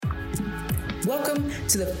Welcome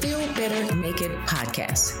to the Feel Better Naked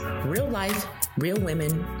podcast. Real life, real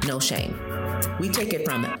women, no shame. We take it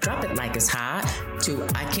from drop it like it's hot to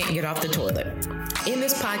I can't get off the toilet. In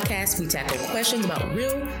this podcast, we tackle questions about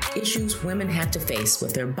real issues women have to face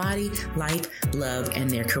with their body, life, love, and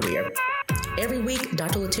their career. Every week,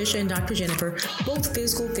 Dr. Letitia and Dr. Jennifer, both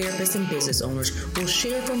physical therapists and business owners, will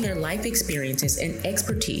share from their life experiences and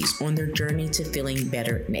expertise on their journey to feeling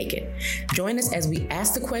better naked. Join us as we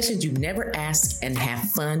ask the questions you never asked and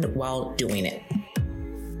have fun while doing it.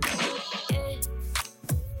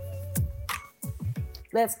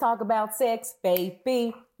 Let's talk about sex,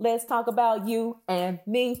 baby. Let's talk about you and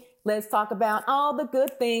me. Let's talk about all the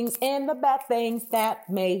good things and the bad things that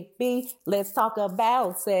may be. Let's talk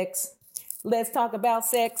about sex. Let's talk about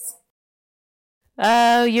sex.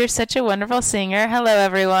 Oh, you're such a wonderful singer. Hello,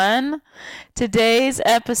 everyone. Today's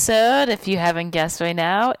episode, if you haven't guessed by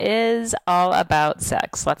now, is all about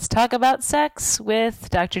sex. Let's talk about sex with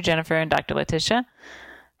Dr. Jennifer and Dr. Letitia.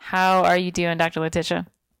 How are you doing, Dr. Letitia?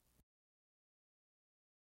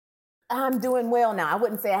 I'm doing well now. I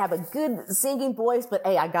wouldn't say I have a good singing voice, but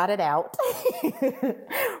hey, I got it out.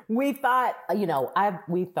 We thought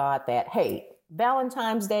that, hey,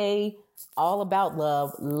 Valentine's Day, all about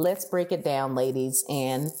love. Let's break it down, ladies,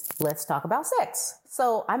 and let's talk about sex.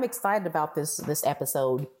 So I'm excited about this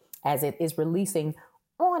episode as it is releasing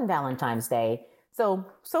on Valentine's Day. So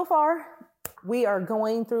far, we are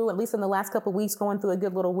going through, at least in the last couple of weeks, going through a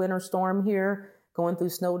good little winter storm here, going through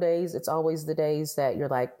snow days. It's always the days that you're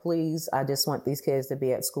like, please, I just want these kids to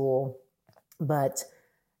be at school. But,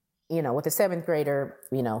 with the seventh grader,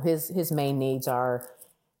 his main needs are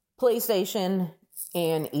PlayStation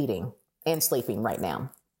and eating and sleeping right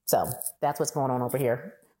now. So that's what's going on over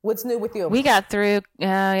here. What's new with you? We got through, we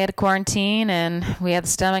had a quarantine and we had the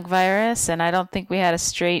stomach virus, and I don't think we had a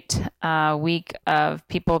straight week of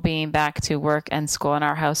people being back to work and school in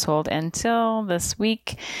our household until this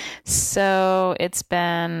week. So it's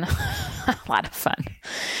been a lot of fun.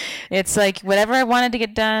 It's like whatever I wanted to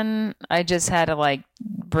get done, I just had to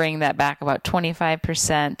bring that back about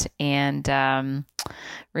 25% and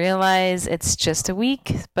realize it's just a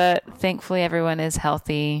week, but thankfully everyone is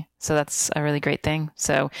healthy. So that's a really great thing.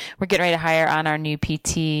 So we're getting ready to hire on our new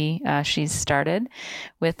PT. She's started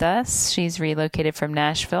with us. She's relocated from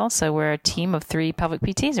Nashville. So we're a team of 3 pelvic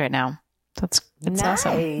PTs right now. So it's nice.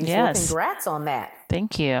 Awesome. Yes. Well, congrats on that.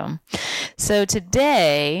 Thank you. So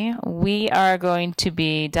today we are going to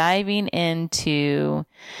be diving into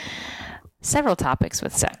several topics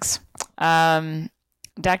with sex.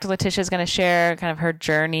 Dr. Letitia is going to share kind of her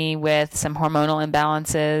journey with some hormonal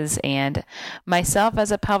imbalances, and myself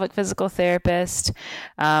as a pelvic physical therapist,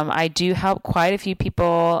 I do help quite a few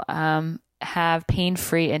people have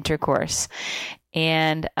pain-free intercourse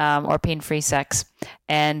and or pain-free sex.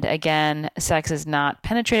 And again, sex is not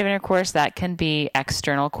penetrative intercourse. That can be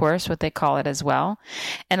external course, what they call it as well.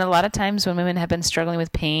 And a lot of times when women have been struggling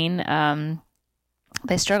with pain,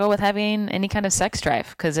 they struggle with having any kind of sex drive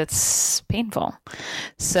because it's painful.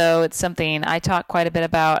 So it's something I talk quite a bit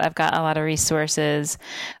about. I've got a lot of resources,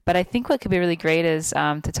 but I think what could be really great is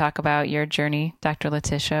to talk about your journey, Dr.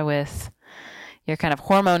 Letitia, with your kind of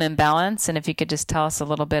hormone imbalance. And if you could just tell us a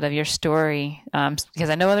little bit of your story, because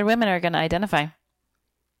I know other women are going to identify.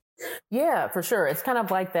 Yeah, for sure. It's kind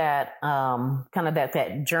of like that,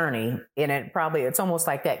 that journey. And it's almost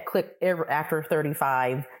like that click after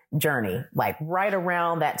 35 journey, like right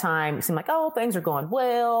around that time, it seemed like, oh, things are going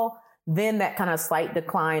well. Then that kind of slight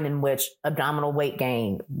decline in which abdominal weight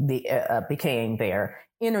gain became there.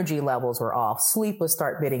 Energy levels were off. Sleep would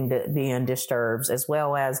start being disturbed, as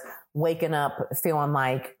well as waking up feeling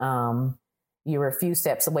like you were a few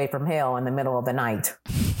steps away from hell in the middle of the night.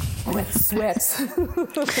 With sweats,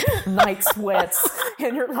 night sweats.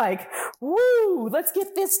 And you're like, woo, let's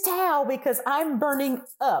get this towel because I'm burning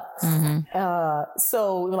up. Mm-hmm.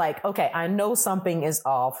 So like, okay, I know something is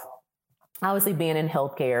off. Obviously being in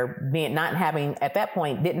healthcare, not having at that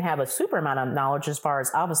point, didn't have a super amount of knowledge as far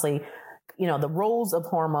as obviously, the roles of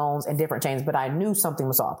hormones and different changes, but I knew something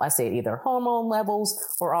was off. I said either hormone levels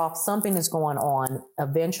were off, something is going on.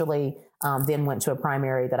 Eventually, then went to a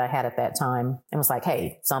primary that I had at that time and was like,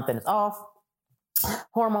 hey, something is off.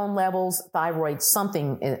 Hormone levels, thyroid,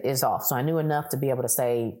 something is off. So I knew enough to be able to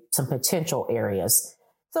say some potential areas.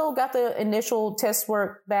 So got the initial test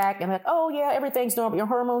work back and like, oh yeah, everything's normal. Your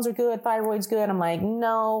hormones are good. Thyroid's good. I'm like,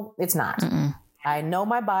 no, it's not. Mm-mm. I know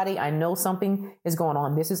my body. I know something is going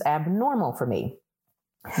on. This is abnormal for me.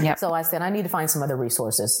 Yep. So I said, I need to find some other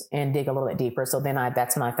resources and dig a little bit deeper. So then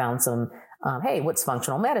that's when I found some, hey, what's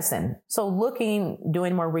functional medicine? So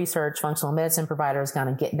doing more research, functional medicine providers kind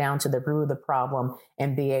of get down to the root of the problem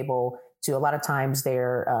and be able to a lot of times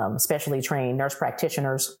they're specially trained nurse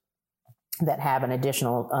practitioners that have an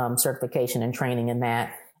additional certification and training in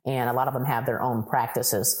that. And a lot of them have their own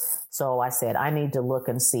practices. So I said, I need to look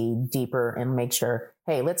and see deeper and make sure,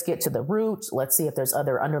 hey, let's get to the root. Let's see if there's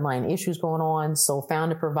other underlying issues going on. So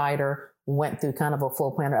found a provider, went through kind of a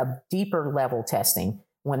full plan of deeper level testing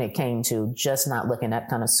when it came to just not looking at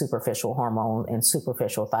kind of superficial hormone and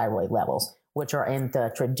superficial thyroid levels, which are in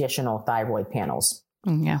the traditional thyroid panels.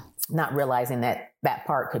 Yeah. Not realizing that that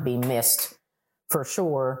part could be missed for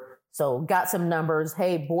sure. So got some numbers.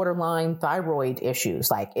 Hey, borderline thyroid issues.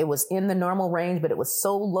 Like it was in the normal range, but it was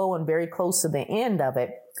so low and very close to the end of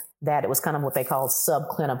it that it was kind of what they call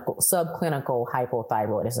subclinical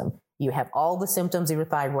hypothyroidism. You have all the symptoms of your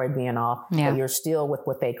thyroid being off, but you're still with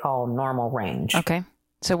what they call normal range. Okay.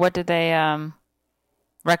 So what did they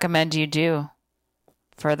recommend you do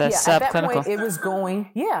for the subclinical?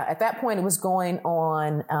 At that point, it was going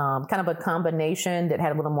on kind of a combination that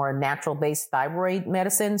had a little more natural-based thyroid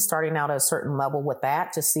medicine, starting out at a certain level with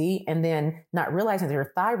that to see, and then not realizing that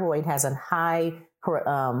your thyroid has a high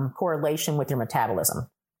correlation with your metabolism.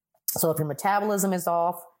 So if your metabolism is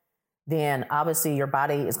off, then obviously your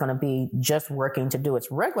body is going to be just working to do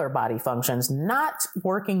its regular body functions, not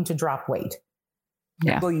working to drop weight.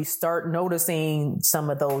 Yeah. So you start noticing some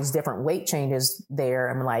of those different weight changes there.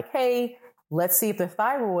 I'm like, hey, let's see if the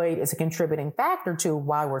thyroid is a contributing factor to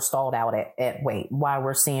why we're stalled out at weight, why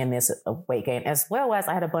we're seeing this weight gain, as well as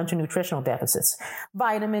I had a bunch of nutritional deficits.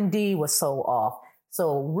 Vitamin D was so off.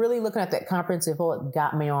 So really looking at that comprehensive whole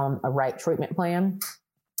got me on a right treatment plan.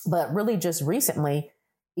 But really just recently,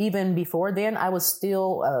 even before then, I was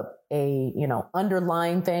still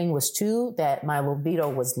underlying thing was too that my libido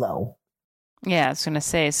was low. Yeah, I was going to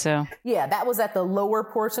say, so. Yeah, that was at the lower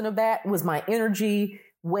portion of that was my energy,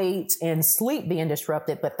 weight, and sleep being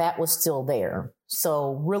disrupted, but that was still there.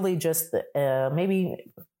 So really just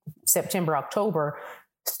maybe September, October,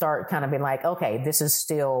 start kind of being like, okay, this is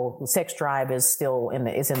still, sex drive is still in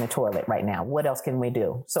the toilet right now. What else can we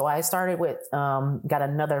do? So I started with, got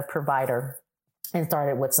another provider and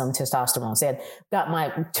started with some testosterone.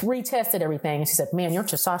 Retested everything. And she said, man, your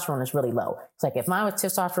testosterone is really low. It's like, if my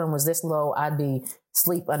testosterone was this low, I'd be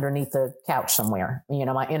asleep underneath the couch somewhere. You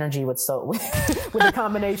know, my energy would with the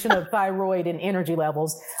combination of thyroid and energy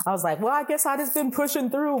levels. I was like, well, I guess I just been pushing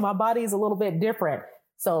through. My body's a little bit different.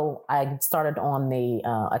 So I started on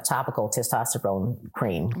a topical testosterone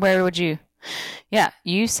cream. Where would you? Yeah,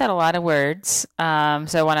 you said a lot of words. So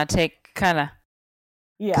I want to take kind of.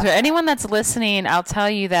 Yeah. For anyone that's listening, I'll tell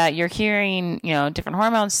you that you're hearing, different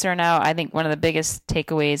hormones thrown out. I think one of the biggest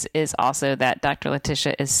takeaways is also that Dr.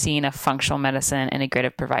 Letitia is seeing a functional medicine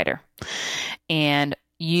integrative provider. And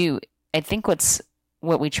I think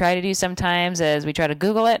what we try to do sometimes is we try to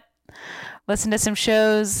Google it, listen to some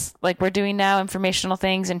shows like we're doing now, informational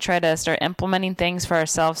things, and try to start implementing things for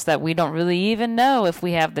ourselves that we don't really even know if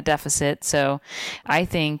we have the deficit. So I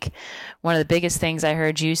think one of the biggest things I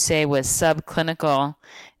heard you say was subclinical.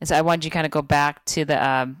 Is I wanted you to kind of go back to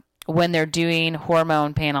the when they're doing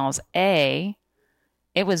hormone panels it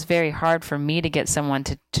was very hard for me to get someone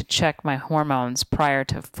to check my hormones prior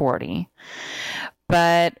to 40.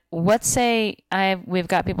 But let's say we've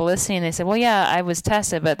got people listening, they say, well, yeah, I was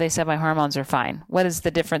tested, but they said my hormones are fine. What is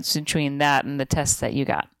the difference between that and the tests that you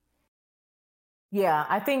got? Yeah,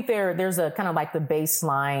 I think there's a kind of like the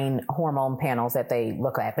baseline hormone panels that they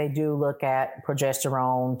look at. They do look at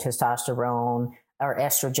progesterone, testosterone, or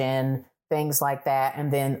estrogen, things like that.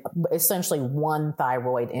 And then essentially one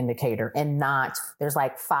thyroid indicator and there's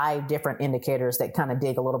like 5 different indicators that kind of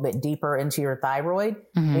dig a little bit deeper into your thyroid.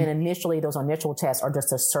 Mm-hmm. And initially those initial tests are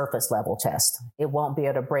just a surface level test. It won't be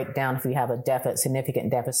able to break down if you have a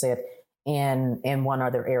significant deficit in one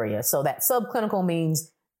other area. So that subclinical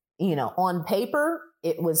means, on paper,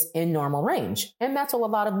 it was in normal range. And that's what a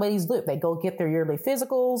lot of ladies do. They go get their yearly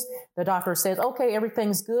physicals. The doctor says, okay,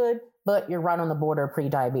 everything's good, but you're right on the border of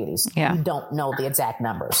pre-diabetes. Yeah. You don't know the exact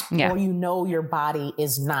numbers. Yeah. Or your body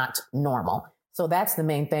is not normal. So that's the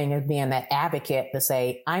main thing, is being that advocate to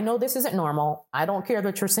say, I know this isn't normal. I don't care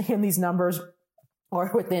that you're seeing these numbers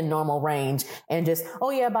or within normal range, and just,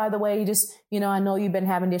 oh yeah, by the way, just, I know you've been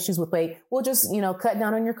having issues with weight. We'll just, cut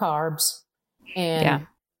down on your carbs and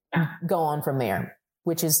go on from there,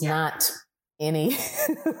 which is not any,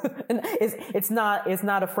 it's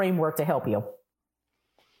not a framework to help you.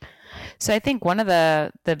 So I think one of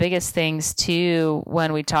the biggest things too,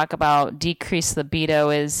 when we talk about decreased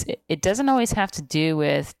libido, is it doesn't always have to do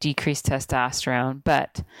with decreased testosterone,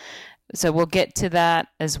 but so we'll get to that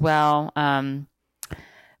as well.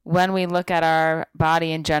 When we look at our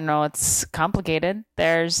body in general, it's complicated.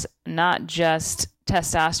 There's not just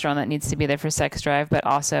testosterone that needs to be there for sex drive, but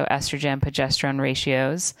also estrogen, progesterone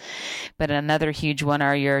ratios. But another huge one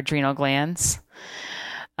are your adrenal glands,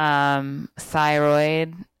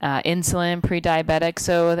 thyroid, insulin, pre-diabetic.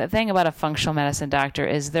 So the thing about a functional medicine doctor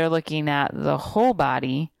is they're looking at the whole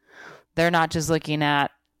body. They're not just looking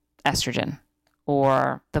at estrogen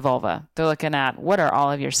or the vulva. They're looking at what are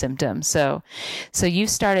all of your symptoms. So you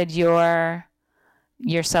started your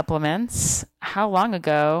supplements how long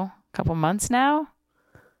ago? A couple months now?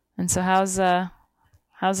 And so how's the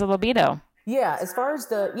libido? Yeah, as far as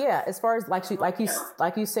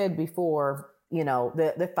like you said before,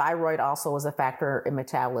 the thyroid also is a factor in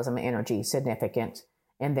metabolism and energy, significant.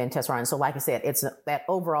 And then testosterone. So like I said, it's that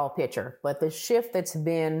overall picture. But the shift that's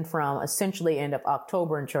been from essentially end of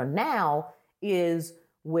October until now is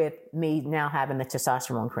with me now having the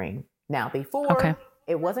testosterone cream. Now, before,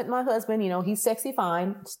 it wasn't my husband. He's sexy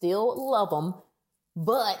fine. Still love him.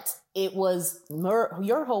 But it was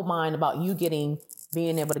your whole mind about you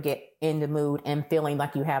being able to get in the mood and feeling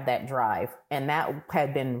like you have that drive. And that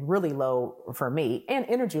had been really low for me. And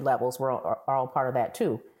energy levels are all part of that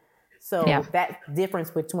too. So that difference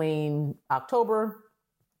between October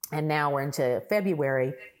and now we're into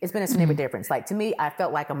February, it's been a significant difference. Like to me, I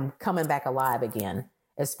felt like I'm coming back alive again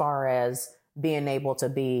as far as being able to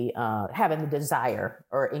be having the desire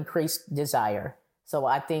or increased desire. So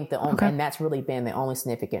I think and that's really been the only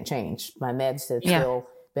significant change. My meds have still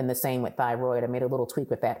been the same with thyroid. I made a little tweak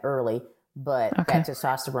with that early, but that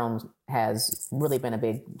testosterone has really been a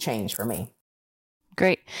big change for me.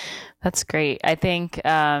 Great. That's great. I think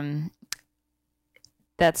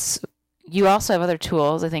you also have other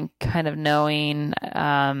tools. I think kind of knowing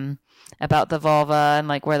about the vulva and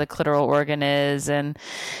like where the clitoral organ is and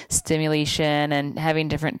stimulation and having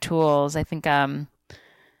different tools. I think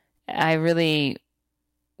I really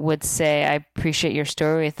would say I appreciate your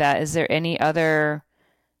story with that. Is there any other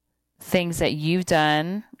things that you've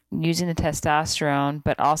done using the testosterone,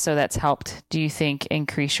 but also that's helped, do you think,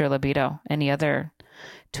 increase your libido? Any other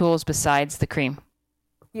tools besides the cream?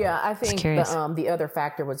 Yeah, I think the other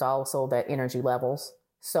factor was also that energy levels.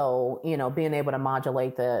 So, being able to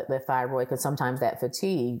modulate the thyroid, because sometimes that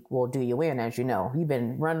fatigue will do you in, as you know. You've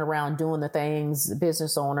been running around doing the things,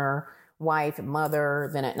 business owner, wife,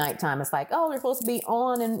 mother, then at nighttime it's like, oh, you're supposed to be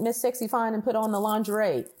on and Miss Sexy Fine and put on the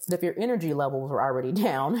lingerie. But if your energy levels are already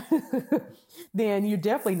down, then you're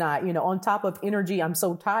definitely not, on top of energy, I'm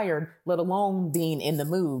so tired, let alone being in the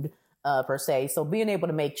mood per se. So being able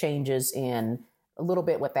to make changes in a little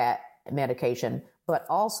bit with that medication, but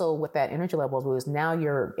also with that energy levels was now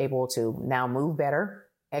you're able to now move better,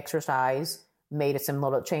 exercise, made some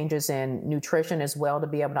little changes in nutrition as well to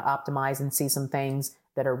be able to optimize and see some things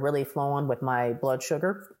that are really flowing with my blood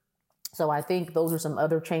sugar. So I think those are some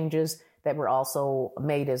other changes that were also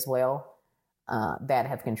made as well that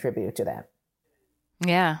have contributed to that.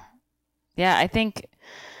 Yeah. Yeah. I think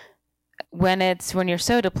when you're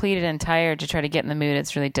so depleted and tired to try to get in the mood,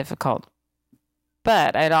 it's really difficult.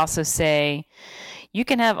 But I'd also say you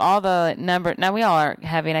can have all the number. Now we all are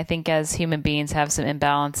having, I think as human beings, have some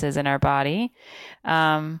imbalances in our body.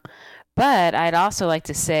 But I'd also like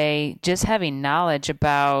to say just having knowledge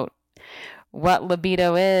about what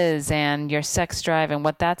libido is and your sex drive and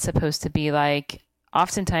what that's supposed to be like.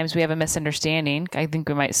 Oftentimes we have a misunderstanding. I think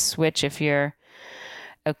we might switch if you're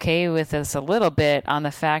okay with this a little bit on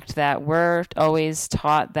the fact that we're always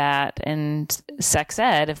taught that in sex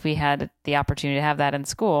ed, if we had the opportunity to have that in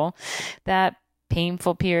school, that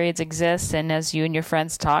painful periods exist. And as you and your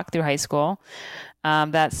friends talk through high school,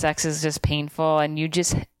 that sex is just painful. And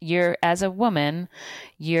you're as a woman,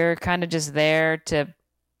 you're kind of just there to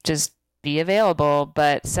just be available,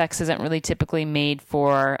 but sex isn't really typically made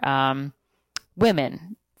for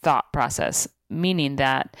women thought process, meaning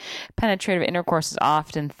that penetrative intercourse is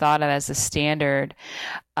often thought of as the standard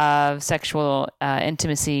of sexual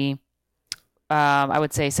intimacy. I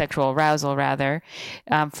would say sexual arousal rather,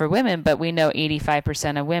 for women, but we know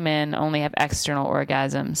 85% of women only have external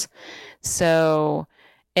orgasms. So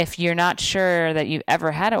if you're not sure that you've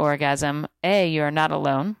ever had an orgasm, you're not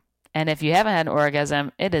alone. And if you haven't had an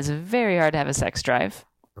orgasm, it is very hard to have a sex drive.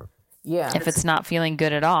 Yeah. If it's not feeling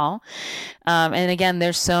good at all. And again,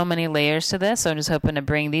 there's so many layers to this. So I'm just hoping to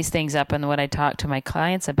bring these things up in what I talk to my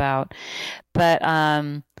clients about. But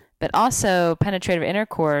also penetrative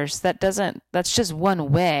intercourse, that's just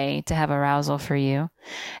one way to have arousal for you.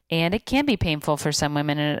 And it can be painful for some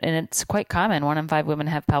women, and it's quite common. 1 in 5 women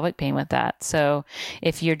have pelvic pain with that. So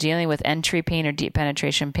if you're dealing with entry pain or deep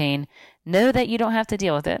penetration pain, know that you don't have to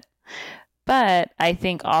deal with it. But I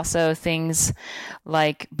think also things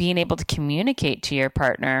like being able to communicate to your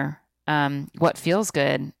partner what feels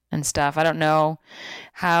good and stuff. I don't know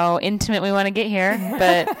how intimate we want to get here,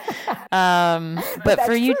 but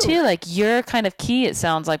for you too, like your kind of key, it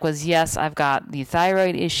sounds like, was, yes, I've got the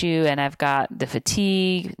thyroid issue and I've got the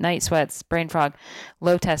fatigue, night sweats, brain fog,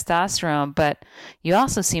 low testosterone, but you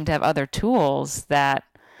also seem to have other tools that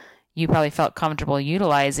you probably felt comfortable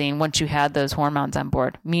utilizing once you had those hormones on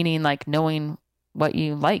board, meaning like knowing what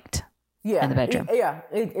you liked in the bedroom.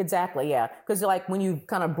 Exactly. Yeah. Because like when you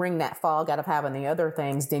kind of bring that fog out of having the other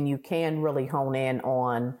things, then you can really hone in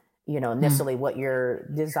on, necessarily what your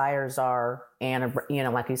desires are. And,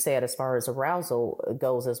 like you said, as far as arousal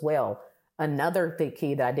goes as well. Another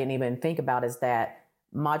key that I didn't even think about is that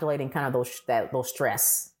modulating kind of those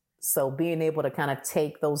stress. So being able to kind of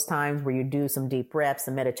take those times where you do some deep breaths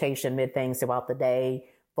and meditation mid things throughout the day,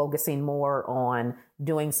 focusing more on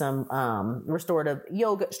doing some restorative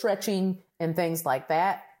yoga, stretching, and things like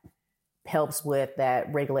that helps with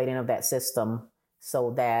that regulating of that system,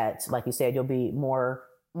 so that, like you said, you'll be more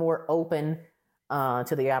open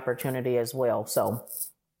to the opportunity as well. So.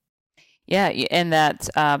 Yeah, and that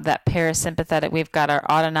parasympathetic, we've got our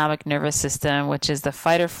autonomic nervous system, which is the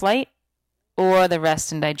fight or flight, or the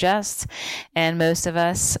rest and digest. And most of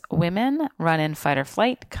us women run in fight or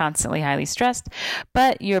flight, constantly highly stressed,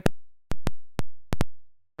 but your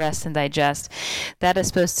rest and digest, that is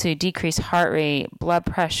supposed to decrease heart rate, blood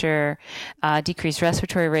pressure, decrease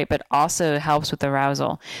respiratory rate, but also helps with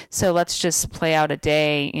arousal. So let's just play out a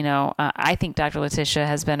day. I think Dr. Letitia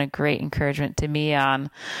has been a great encouragement to me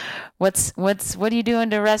on what are you doing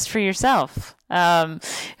to rest for yourself?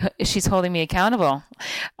 She's holding me accountable.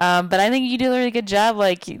 But I think you do a really good job.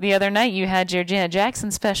 Like the other night you had your Janet Jackson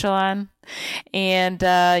special on, and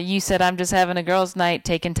you said, I'm just having a girls' night,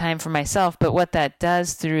 taking time for myself. But what that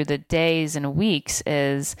does through the days and weeks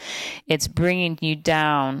is it's bringing you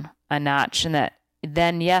down a notch, and that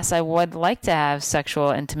then, yes, I would like to have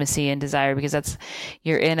sexual intimacy and desire, because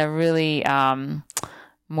you're in a really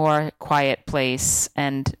more quiet place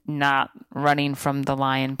and not running from the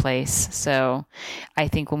lion place. So I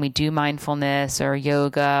think when we do mindfulness or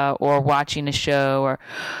yoga or watching a show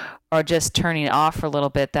or just turning it off for a little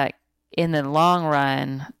bit, that in the long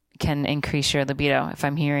run can increase your libido, if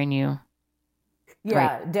I'm hearing you. Yeah,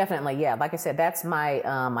 right. Definitely. Yeah. Like I said, that's my,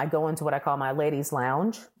 I go into what I call my ladies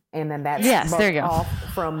lounge. And then that's there you go.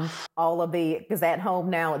 Off from all of because at home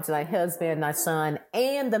now it's my husband, my son,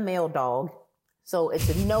 and the male dog. So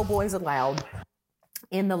it's no boys allowed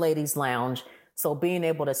in the ladies' lounge. So being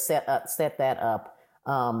able to set that up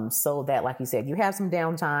so that, like you said, you have some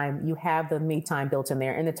downtime, you have the me time built in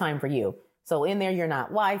there and the time for you. So in there, you're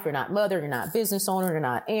not wife, you're not mother, you're not business owner, you're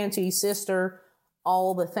not auntie, sister,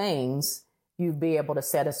 all the things you'd be able to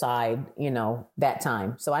set aside, that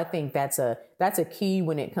time. So I think that's a key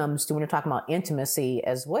when it comes to when you're talking about intimacy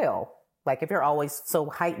as well. Like if you're always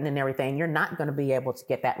so heightened and everything, you're not going to be able to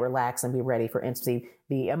get that relaxed and be ready for intimacy,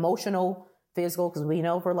 the emotional, physical, because we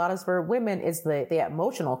know for women, it's the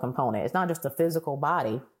emotional component. It's not just the physical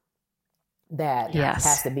body that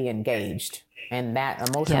has to be engaged. And that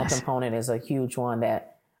emotional component is a huge one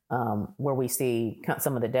that where we see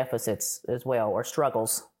some of the deficits as well, or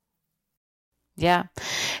struggles. Yeah.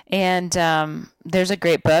 And there's a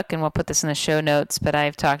great book, and we'll put this in the show notes, but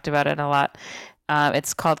I've talked about it a lot.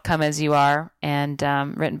 It's called Come As You Are, and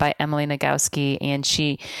written by Emily Nagoski. And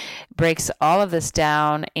she breaks all of this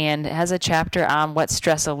down and has a chapter on what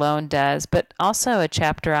stress alone does, but also a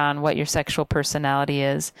chapter on what your sexual personality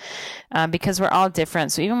is, because we're all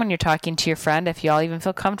different. So even when you're talking to your friend, if you all even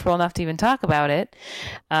feel comfortable enough to even talk about it,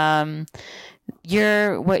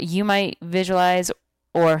 what you might visualize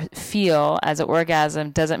or feel as an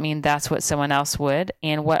orgasm doesn't mean that's what someone else would,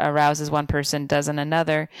 and what arouses one person doesn't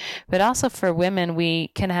another. But also for women, we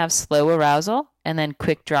can have slow arousal and then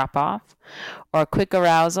quick drop off, or quick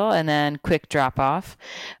arousal and then quick drop off.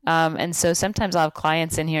 And so sometimes I'll have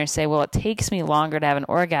clients in here say, well, it takes me longer to have an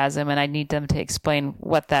orgasm, and I need them to explain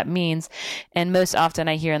what that means. And most often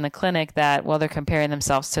I hear in the clinic that, well, they're comparing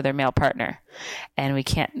themselves to their male partner, and we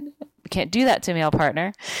can't do that to a male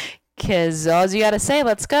partner. Because all you got to say,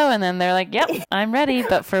 let's go. And then they're like, yep, I'm ready.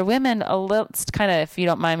 But for women, a little kind of, if you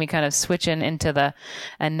don't mind me kind of switching into the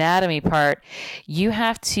anatomy part, we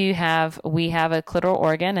have a clitoral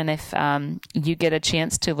organ. And if you get a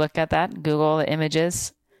chance to look at that, Google the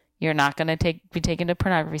images, you're not going to be taken to a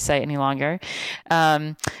pornography site any longer.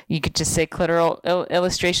 You could just say clitoral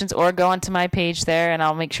illustrations, or go onto my page there, and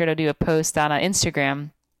I'll make sure to do a post on Instagram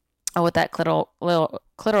what that clitoral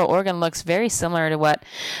organ looks very similar to what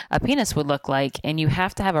a penis would look like. And you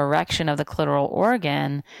have to have erection of the clitoral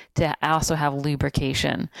organ to also have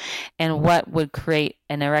lubrication. And what would create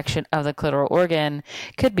an erection of the clitoral organ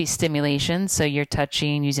could be stimulation. So you're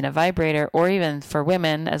touching using a vibrator, or even for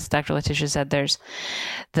women, as Dr. Letitia said, there's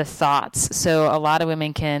the thoughts. So a lot of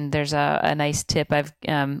women there's a nice tip I've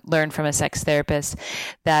learned from a sex therapist,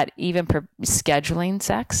 that even scheduling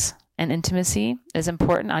sex and intimacy is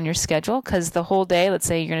important on your schedule, because the whole day, let's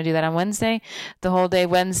say you're going to do that on Wednesday, the whole day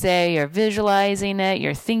Wednesday, you're visualizing it,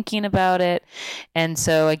 you're thinking about it. And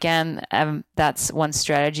so again, that's one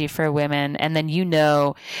strategy for women. And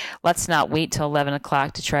then, let's not wait till 11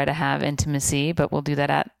 o'clock to try to have intimacy, but we'll do that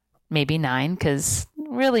at maybe 9, because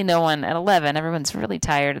really no one at 11, everyone's really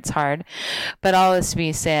tired. It's hard. But all this to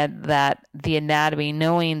be said, that the anatomy,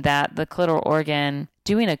 knowing that the clitoral organ,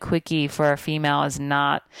 doing a quickie for a female is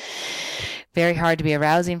not very hard to be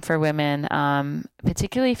arousing for women,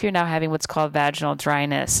 particularly if you're now having what's called vaginal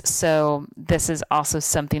dryness. So this is also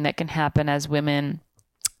something that can happen as women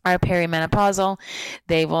are perimenopausal.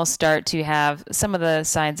 They will start to have some of the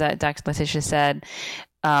signs that Dr. Letitia said: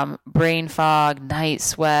 brain fog, night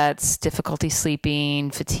sweats, difficulty sleeping,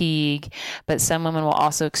 fatigue. But some women will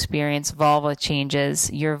also experience vulva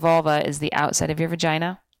changes. Your vulva is the outside of your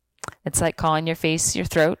vagina. It's like calling your face your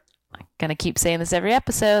throat. I'm going to keep saying this every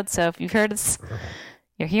episode, so if you've heard this,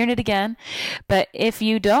 you're hearing it again. But if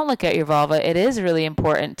you don't look at your vulva, it is really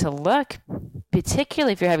important to look,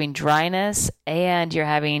 particularly if you're having dryness and you're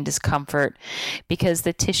having discomfort, because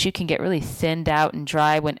the tissue can get really thinned out and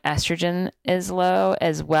dry when estrogen is low,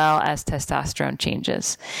 as well as testosterone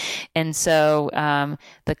changes. And so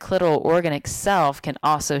the clitoral organ itself can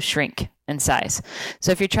also shrink in size.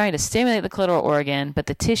 So if you're trying to stimulate the clitoral organ, but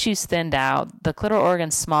the tissue's thinned out, the clitoral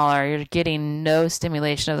organ's smaller, you're getting no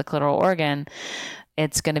stimulation of the clitoral organ,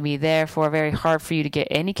 it's going to be therefore very hard for you to get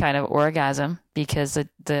any kind of orgasm, because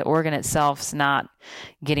the organ itself is not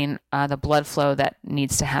getting the blood flow that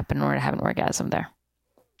needs to happen in order to have an orgasm there.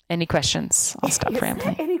 Any questions? I'll stop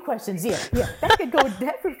rambling. Any questions? Yeah. That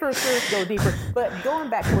could for sure go deeper. But going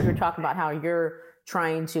back to what you're talking about, how you're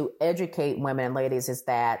trying to educate women and ladies, is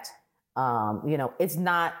that it's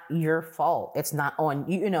not your fault. It's not on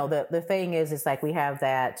you. The thing is, it's like we have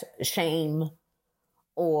that shame,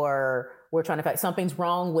 or we're trying to find something's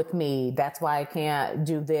wrong with me. That's why I can't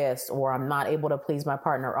do this, or I'm not able to please my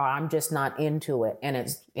partner, or I'm just not into it. And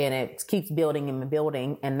it keeps building and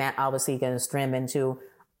building. And that obviously can stream into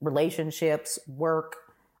relationships, work,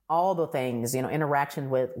 all the things, interaction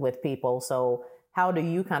with people. So how do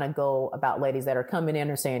you kind of go about ladies that are coming in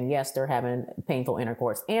and saying, yes, they're having painful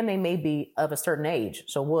intercourse, and they may be of a certain age?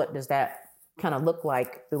 So what does that kind of look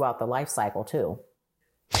like throughout the life cycle too?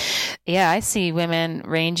 Yeah, I see women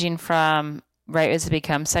ranging from right as they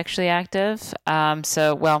become sexually active. I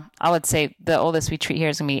would say the oldest we treat here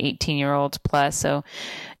is going to be 18-year-olds plus. So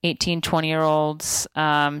 18, 20-year-olds,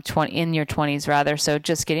 20 in your 20s rather. So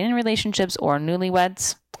just getting in relationships or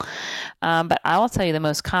newlyweds. But I will tell you the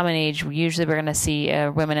most common age, usually we're going to see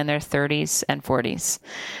women in their 30s and 40s.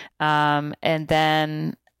 And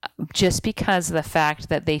then just because of the fact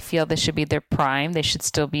that they feel this should be their prime, they should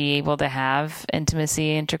still be able to have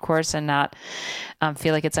intimacy, intercourse, and not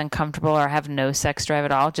feel like it's uncomfortable or have no sex drive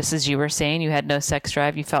at all. Just as you were saying, you had no sex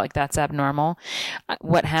drive, you felt like that's abnormal.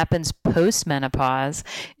 What happens post-menopause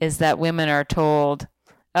is that women are told,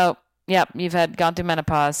 oh, yep, you've gone through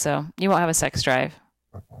menopause, so you won't have a sex drive.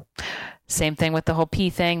 Same thing with the whole pee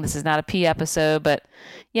thing. This is not a pee episode, but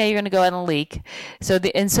yeah, you're going to go out and leak. So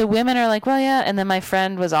women are like, well, yeah. And then my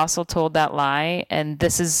friend was also told that lie. And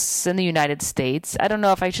this is in the United States. I don't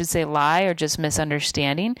know if I should say lie or just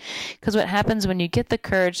misunderstanding, because what happens when you get the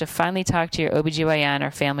courage to finally talk to your OBGYN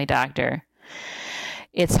or family doctor,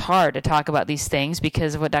 it's hard to talk about these things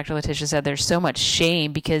because of what Dr. Letitia said. There's so much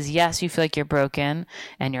shame because, yes, you feel like you're broken,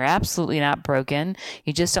 and you're absolutely not broken.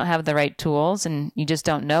 You just don't have the right tools, and you just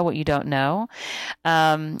don't know what you don't know.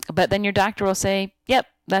 But then your doctor will say, yep,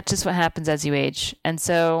 that's just what happens as you age. And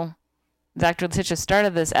so Dr. Letitia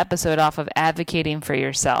started this episode off of advocating for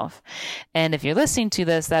yourself. And if you're listening to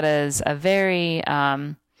this, that is a very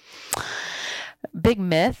big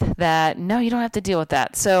myth that, no, you don't have to deal with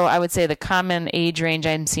that. So I would say the common age range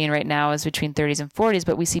I'm seeing right now is between 30s and 40s,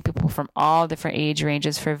 but we see people from all different age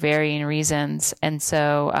ranges for varying reasons. And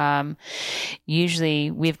so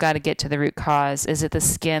usually we've got to get to the root cause. Is it the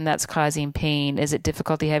skin that's causing pain? Is it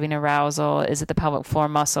difficulty having arousal? Is it the pelvic floor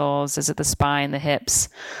muscles? Is it the spine, the hips?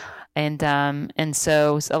 And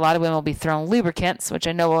so a lot of women will be thrown lubricants, which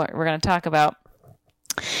I know we're going to talk about.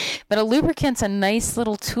 But a lubricant's a nice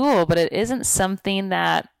little tool, but it isn't something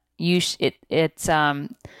that it's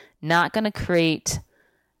not going to create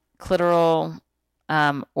clitoral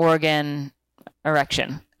organ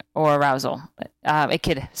erection or arousal. It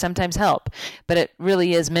could sometimes help, but it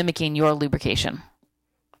really is mimicking your lubrication,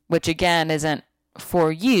 which again isn't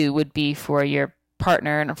for you, would be for your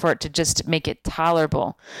partner and for it to just make it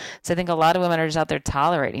tolerable. So I think a lot of women are just out there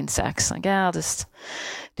tolerating sex. Like, yeah, I'll just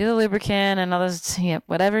do the lubricant and I'll just,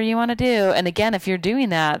 whatever you want to do. And again, if you're doing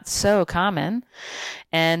that, so common.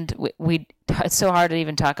 And it's so hard to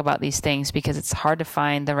even talk about these things because it's hard to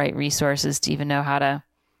find the right resources to even know how to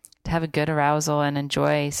have a good arousal and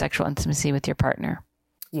enjoy sexual intimacy with your partner.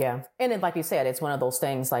 Yeah. And then, like you said, it's one of those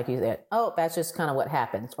things, like you said, oh, that's just kind of what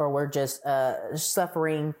happens. Or we're just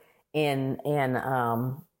suffering in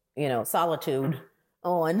solitude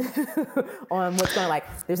on on what's going on.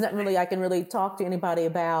 Like, there's nothing really I can really talk to anybody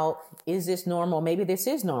about. Is this normal? Maybe this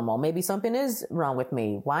is normal. Maybe something is wrong with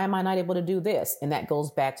me. Why am I not able to do this? And that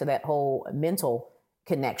goes back to that whole mental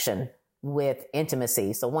connection with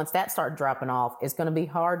intimacy. So once that starts dropping off, it's going to be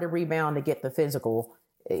hard to rebound to get the physical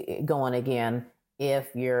going again if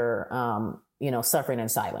you're, suffering in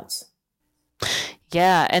silence.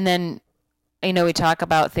 Yeah. And then, we talk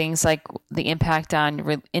about things like the impact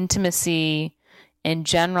on intimacy in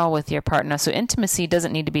general with your partner. So intimacy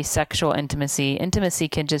doesn't need to be sexual intimacy. Intimacy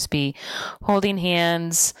can just be holding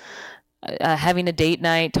hands, having a date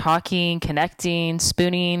night, talking, connecting,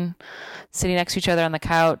 spooning, sitting next to each other on the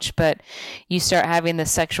couch. But you start having the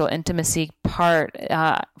sexual intimacy part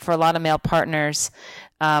for a lot of male partners.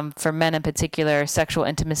 For men in particular, sexual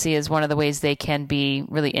intimacy is one of the ways they can be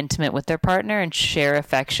really intimate with their partner and share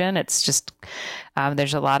affection. It's just,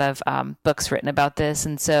 there's a lot of books written about this.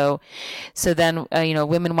 And so then,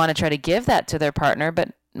 women want to try to give that to their partner, but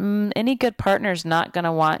any good partner is not going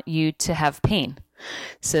to want you to have pain.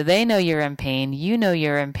 So they know you're in pain,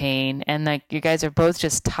 you're in pain, and like you guys are both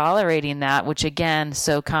just tolerating that, which again,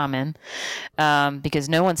 so common, because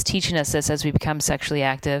no one's teaching us this as we become sexually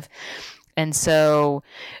active. And so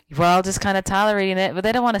we're all just kind of tolerating it, but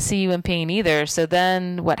they don't want to see you in pain either. So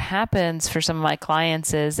then what happens for some of my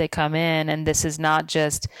clients is they come in, and this is not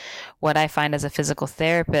just what I find as a physical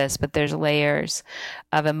therapist, but there's layers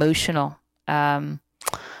of emotional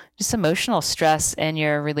stress in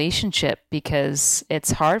your relationship because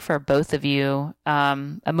it's hard for both of you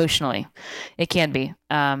emotionally. It can be.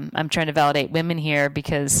 I'm trying to validate women here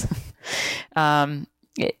because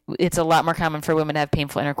it's a lot more common for women to have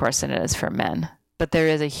painful intercourse than it is for men. But there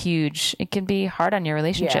is it can be hard on your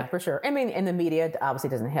relationship. Yeah, for sure. I mean, and the media obviously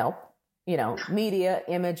doesn't help. Media,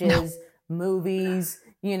 images, movies,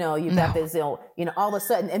 you've got this, all of a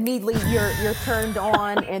sudden, immediately you're turned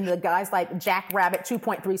on and the guy's like Jackrabbit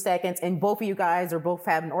 2.3 seconds and both of you guys are both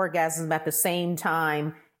having orgasms at the same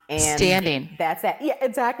time. And standing. That's that. Yeah,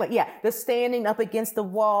 exactly. Yeah. The standing up against the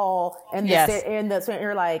wall and so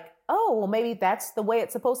you're like, oh, well, maybe that's the way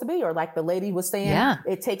it's supposed to be. Or like the lady was saying,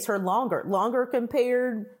 It takes her longer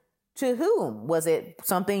compared to whom? Was it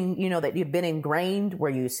something, that you've been ingrained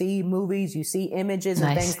where you see movies, you see images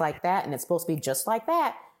and things like that, and it's supposed to be just like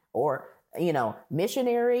that? Or,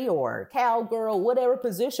 missionary or cowgirl, whatever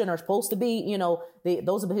position are supposed to be,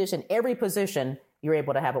 those position, every position you're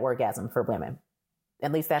able to have an orgasm for women.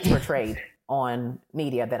 At least that's portrayed on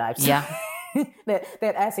media that I've seen. Yeah.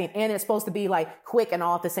 that I've seen. And it's supposed to be like quick and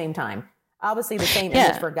all at the same time. Obviously the same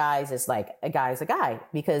image for guys is like a guy is a guy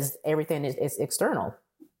because everything is external.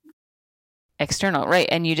 External, right?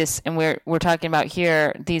 And we're talking about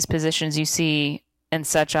here these positions you see and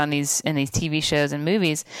such in these TV shows and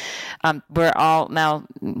movies. We're all now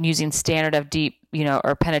using standard of deep,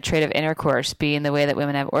 or penetrative intercourse being the way that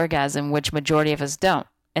women have orgasm, which majority of us don't.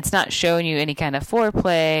 It's not showing you any kind of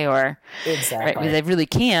foreplay or exactly. Right? They really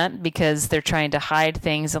can't because they're trying to hide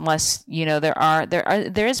things unless,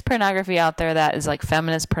 there is pornography out there that is like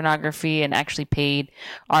feminist pornography and actually paid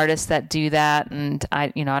artists that do that. And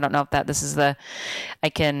I don't know if this is the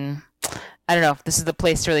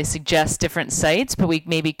place to really suggest different sites, but we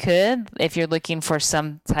maybe could, if you're looking for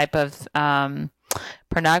some type of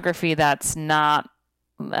pornography that's not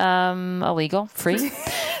illegal, free.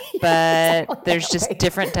 But there's just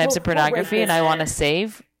different types of pornography, and I want to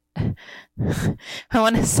say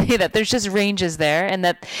that there's just ranges there, and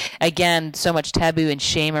that, again, so much taboo and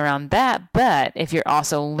shame around that. But if you're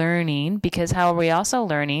also learning, because how are we also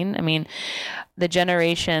learning? I mean, the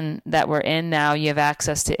generation that we're in now, you have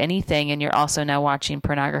access to anything, and you're also now watching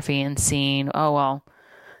pornography and seeing, oh, well,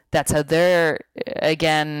 that's how they're,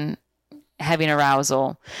 again, having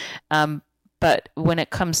arousal. But when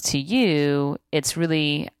it comes to you, it's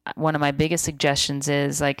really one of my biggest suggestions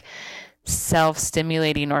is like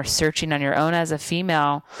self-stimulating or searching on your own as a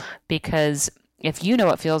female, because if you know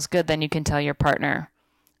what feels good, then you can tell your partner.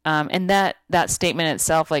 And that statement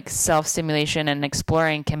itself, like self-stimulation and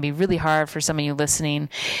exploring, can be really hard for some of you listening.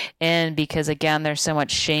 And because, again, there's so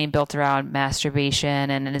much shame built around masturbation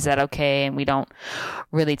and is that okay? And we don't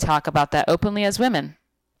really talk about that openly as women.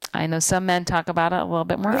 I know some men talk about it a little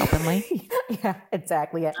bit more openly. Yeah,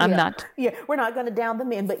 exactly. Yeah. I'm not. Yeah, we're not going to down the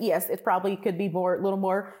men, but yes, it probably could be a little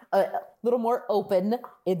more open.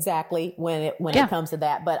 Exactly when it comes to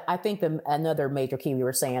that. But I think another major key we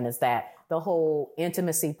were saying is that the whole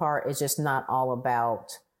intimacy part is just not all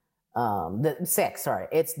about the sex. Sorry,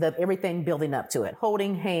 it's everything building up to it,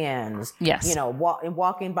 holding hands. Yes,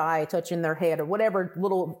 walking by, touching their head, or whatever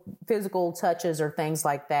little physical touches or things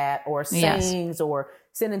like that, or sayings, or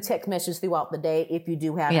sending text messages throughout the day if you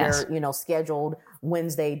do have your scheduled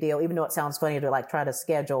Wednesday deal. Even though it sounds funny to like try to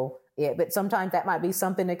schedule it, but sometimes that might be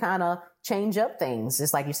something to kind of change up things.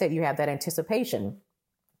 It's like you said, you have that anticipation.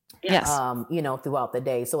 Yes. Throughout the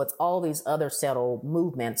day. So it's all these other subtle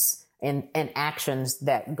movements and actions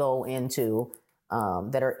that go into,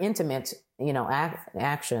 that are intimate,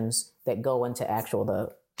 actions that go into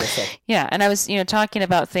the sex. Yeah. And I was, talking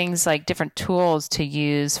about things like different tools to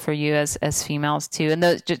use for you as females too. And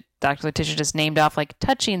those, Dr. Letitia just named off like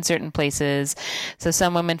touching certain places. So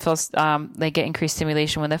some women feel they get increased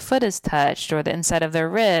stimulation when the foot is touched or the inside of their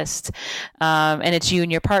wrist. And it's you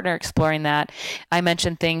and your partner exploring that. I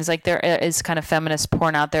mentioned things like there is kind of feminist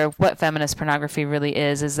porn out there. What feminist pornography really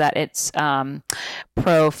is that it's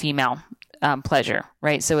pro-female pleasure,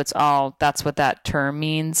 right? So that's what that term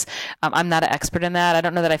means. I'm not an expert in that. I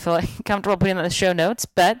don't know that I feel comfortable putting that in the show notes,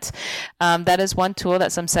 but that is one tool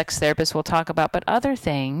that some sex therapists will talk about. But other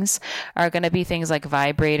things are going to be things like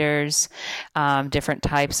vibrators, different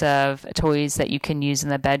types of toys that you can use in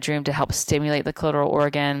the bedroom to help stimulate the clitoral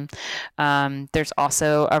organ. There's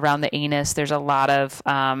also around the anus, there's a lot of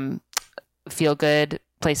feel good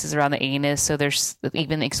places around the anus. So there's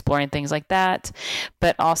even exploring things like that,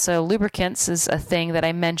 but also lubricants is a thing that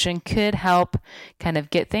I mentioned could help kind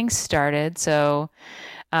of get things started. So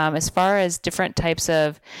as far as different types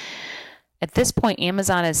of, at this point,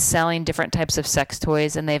 Amazon is selling different types of sex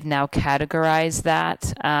toys and they've now categorized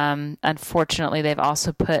that. Unfortunately, they've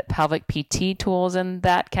also put pelvic PT tools in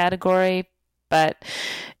that category. But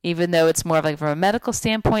even though it's more of like from a medical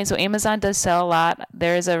standpoint, so Amazon does sell a lot.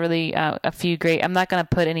 There is a really a few great. I'm not going to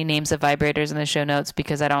put any names of vibrators in the show notes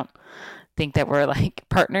because I don't think that we're like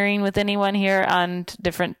partnering with anyone here on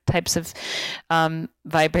different types of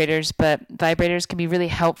vibrators. But vibrators can be really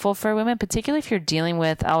helpful for women, particularly if you're dealing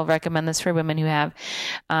with. I'll recommend this for women who have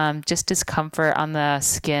just discomfort on the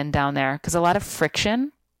skin down there, because a lot of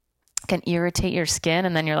friction can irritate your skin,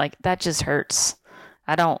 and then you're like, that just hurts.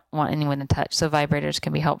 I don't want anyone to touch. So vibrators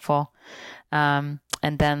can be helpful. And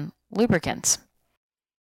then lubricants.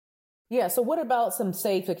 Yeah. So what about some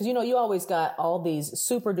safe, because, you always got all these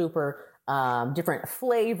super duper different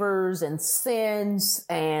flavors and scents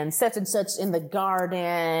and such in the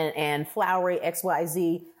garden and flowery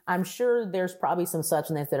XYZ. I'm sure there's probably some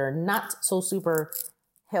substances that are not so super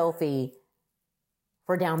healthy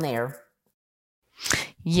for down there.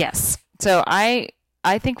 Yes. So I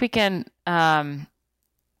think we can,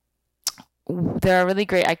 there are really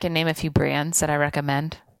great, I can name a few brands that I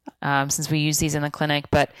recommend since we use these in the clinic,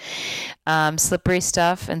 but Slippery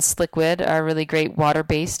Stuff and Sliquid are really great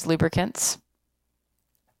water-based lubricants.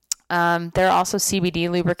 There are also CBD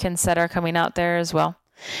lubricants that are coming out there as well.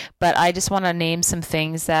 But I just want to name some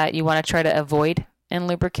things that you want to try to avoid in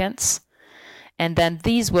lubricants. And then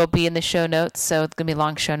these will be in the show notes. So it's going to be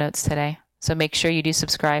long show notes today. So make sure you do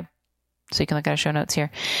subscribe so you can look at our show notes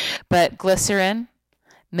here. But glycerin,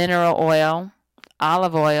 mineral oil,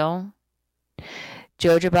 olive oil,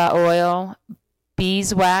 jojoba oil,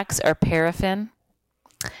 beeswax or paraffin,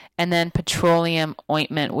 and then petroleum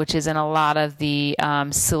ointment, which is in a lot of the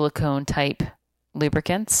silicone type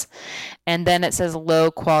lubricants. And then it says low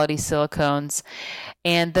quality silicones.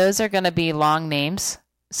 And those are going to be long names.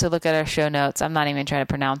 So look at our show notes. I'm not even trying to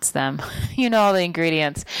pronounce them. You know all the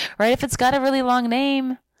ingredients, right? If it's got a really long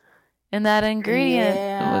name in that ingredient.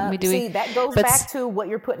 See, that goes back to what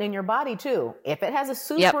you're putting in your body too. If it has a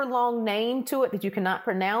super long name to it that you cannot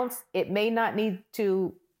pronounce, it may not need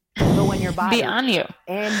to go in your body. Be on you.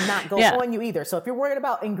 And not go on you either. So if you're worried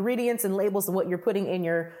about ingredients and labels and what you're putting in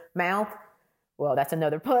your mouth, well, that's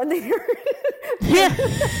another pun there. Yeah.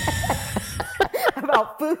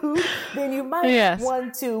 About food, then you might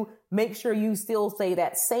want to make sure you still say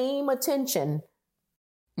that same attention.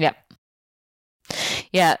 Yep.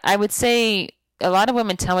 Yeah, I would say a lot of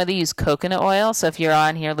women tell me they use coconut oil. So if you're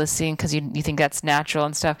on here listening because you think that's natural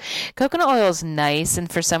and stuff, coconut oil is nice.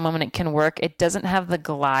 And for some women, it can work. It doesn't have the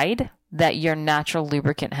glide that your natural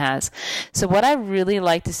lubricant has. So what I really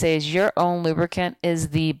like to say is your own lubricant is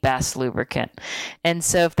the best lubricant. And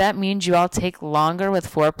so if that means you all take longer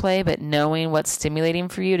with foreplay, but knowing what's stimulating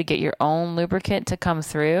for you to get your own lubricant to come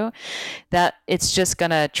through, that it's just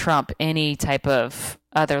going to trump any type of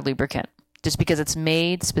other lubricant just because it's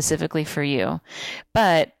made specifically for you.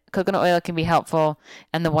 But coconut oil can be helpful.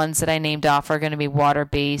 And the ones that I named off are going to be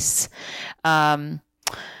water-based.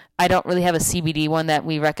 I don't really have a CBD one that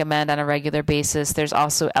we recommend on a regular basis. There's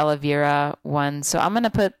also aloe vera one. So I'm going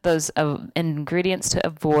to put those ingredients to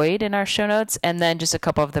avoid in our show notes, and then just a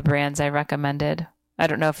couple of the brands I recommended. I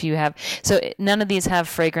don't know if you have. So none of these have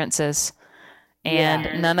fragrances,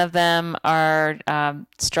 and none of them are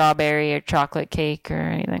strawberry or chocolate cake or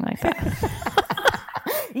anything like that.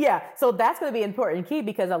 Yeah. So that's going to be important key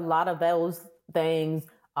because a lot of those things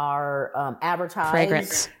are advertised.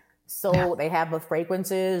 Fragrance. So they have the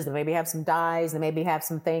fragrances, they maybe have some dyes, they maybe have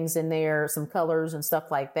some things in there, some colors and stuff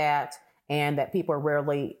like that. And that people are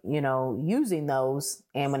rarely, using those.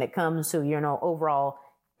 And when it comes to, overall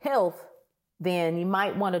health, then you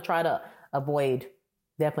might want to definitely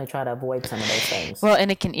try to avoid some of those things. Well, and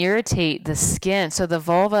it can irritate the skin. So the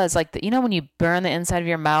vulva is like, when you burn the inside of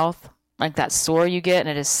your mouth, like that sore you get and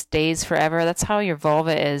it just stays forever. That's how your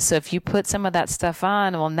vulva is. So if you put some of that stuff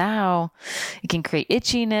on, well, now it can create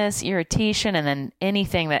itchiness, irritation, and then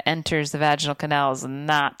anything that enters the vaginal canal is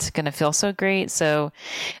not going to feel so great. So,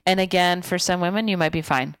 and again, for some women, you might be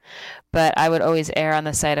fine, but I would always err on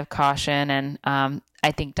the side of caution. And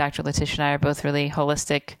I think Dr. Letitia and I are both really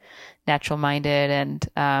holistic, natural minded. And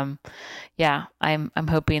I'm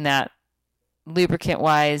hoping that lubricant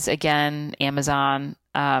wise, again, Amazon,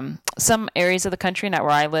 some areas of the country, not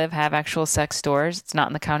where I live, have actual sex stores. It's not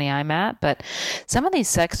in the county I'm at, but some of these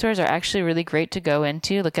sex stores are actually really great to go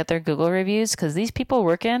into. Look at their Google reviews, because these people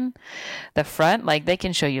work in the front. Like, they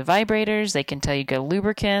can show you vibrators, they can tell you good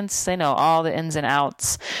lubricants, they know all the ins and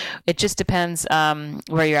outs. It just depends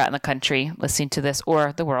where you're at in the country listening to this,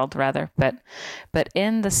 or the world rather. But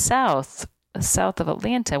in the south of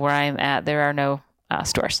Atlanta, where I'm at, there are no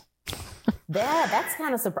stores. That's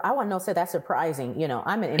kind of I want to say that's surprising.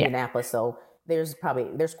 I'm in Indianapolis, so there's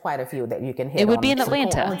quite a few that you can hit. It would be in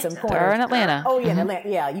Atlanta. Or in Atlanta. Oh yeah, in Atlanta.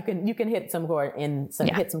 Yeah, you can hit hit some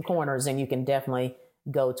corners, and you can definitely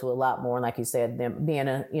go to a lot more. Like you said, them being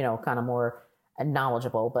kind of more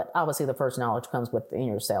knowledgeable. But obviously, the first knowledge comes within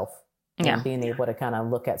yourself. And being able to kind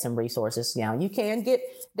of look at some resources. You can get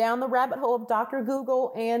down the rabbit hole of Dr.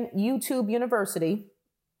 Google and YouTube University.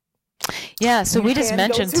 Yeah, so we just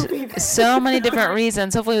mentioned so many different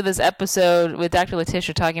reasons. Hopefully with this episode with Dr.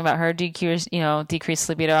 Letitia talking about her decreased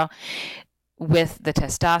libido with the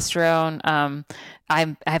testosterone.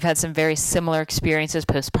 I've had some very similar experiences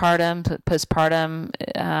postpartum.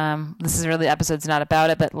 This is really, the episode's not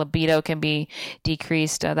about it, but libido can be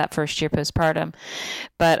decreased that first year postpartum.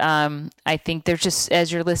 But I think there's just, as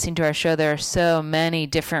you're listening to our show, there are so many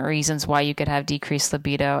different reasons why you could have decreased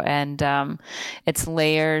libido, and it's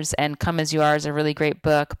layers. And Come As You Are is a really great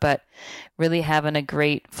book, but really having a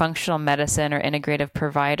great functional medicine or integrative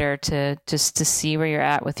provider to see where you're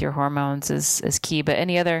at with your hormones is key. But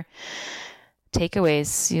any other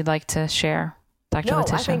takeaways you'd like to share, Dr.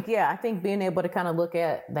 Letitia? I think being able to kind of look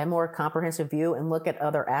at that more comprehensive view and look at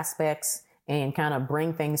other aspects and kind of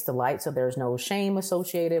bring things to light, so there's no shame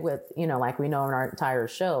associated with, like we know in our entire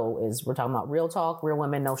show is we're talking about real talk, real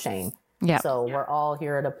women, no shame. Yeah. So we're all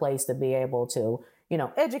here at a place to be able to,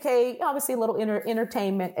 educate, obviously a little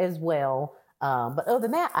entertainment as well. But other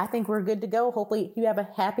than that, I think we're good to go. Hopefully you have a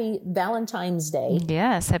happy Valentine's Day.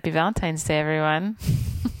 Yes. Happy Valentine's Day, everyone.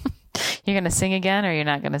 You're going to sing again, or you're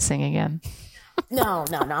not going to sing again? No.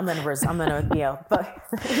 I'm going to, but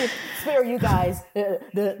spare you guys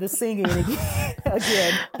the singing again.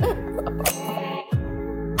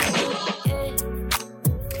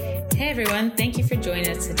 Hey everyone, thank you for joining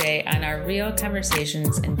us today on our real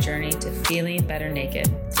conversations and journey to feeling better naked.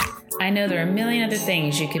 I know there are a million other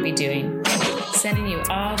things you could be doing. Sending you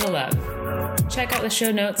all the love. Check out the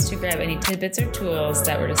show notes to grab any tidbits or tools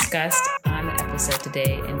that were discussed on the episode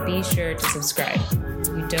today, and be sure to subscribe.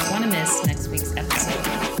 You don't want to miss next week's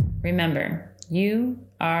episode. Remember, you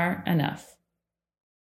are enough.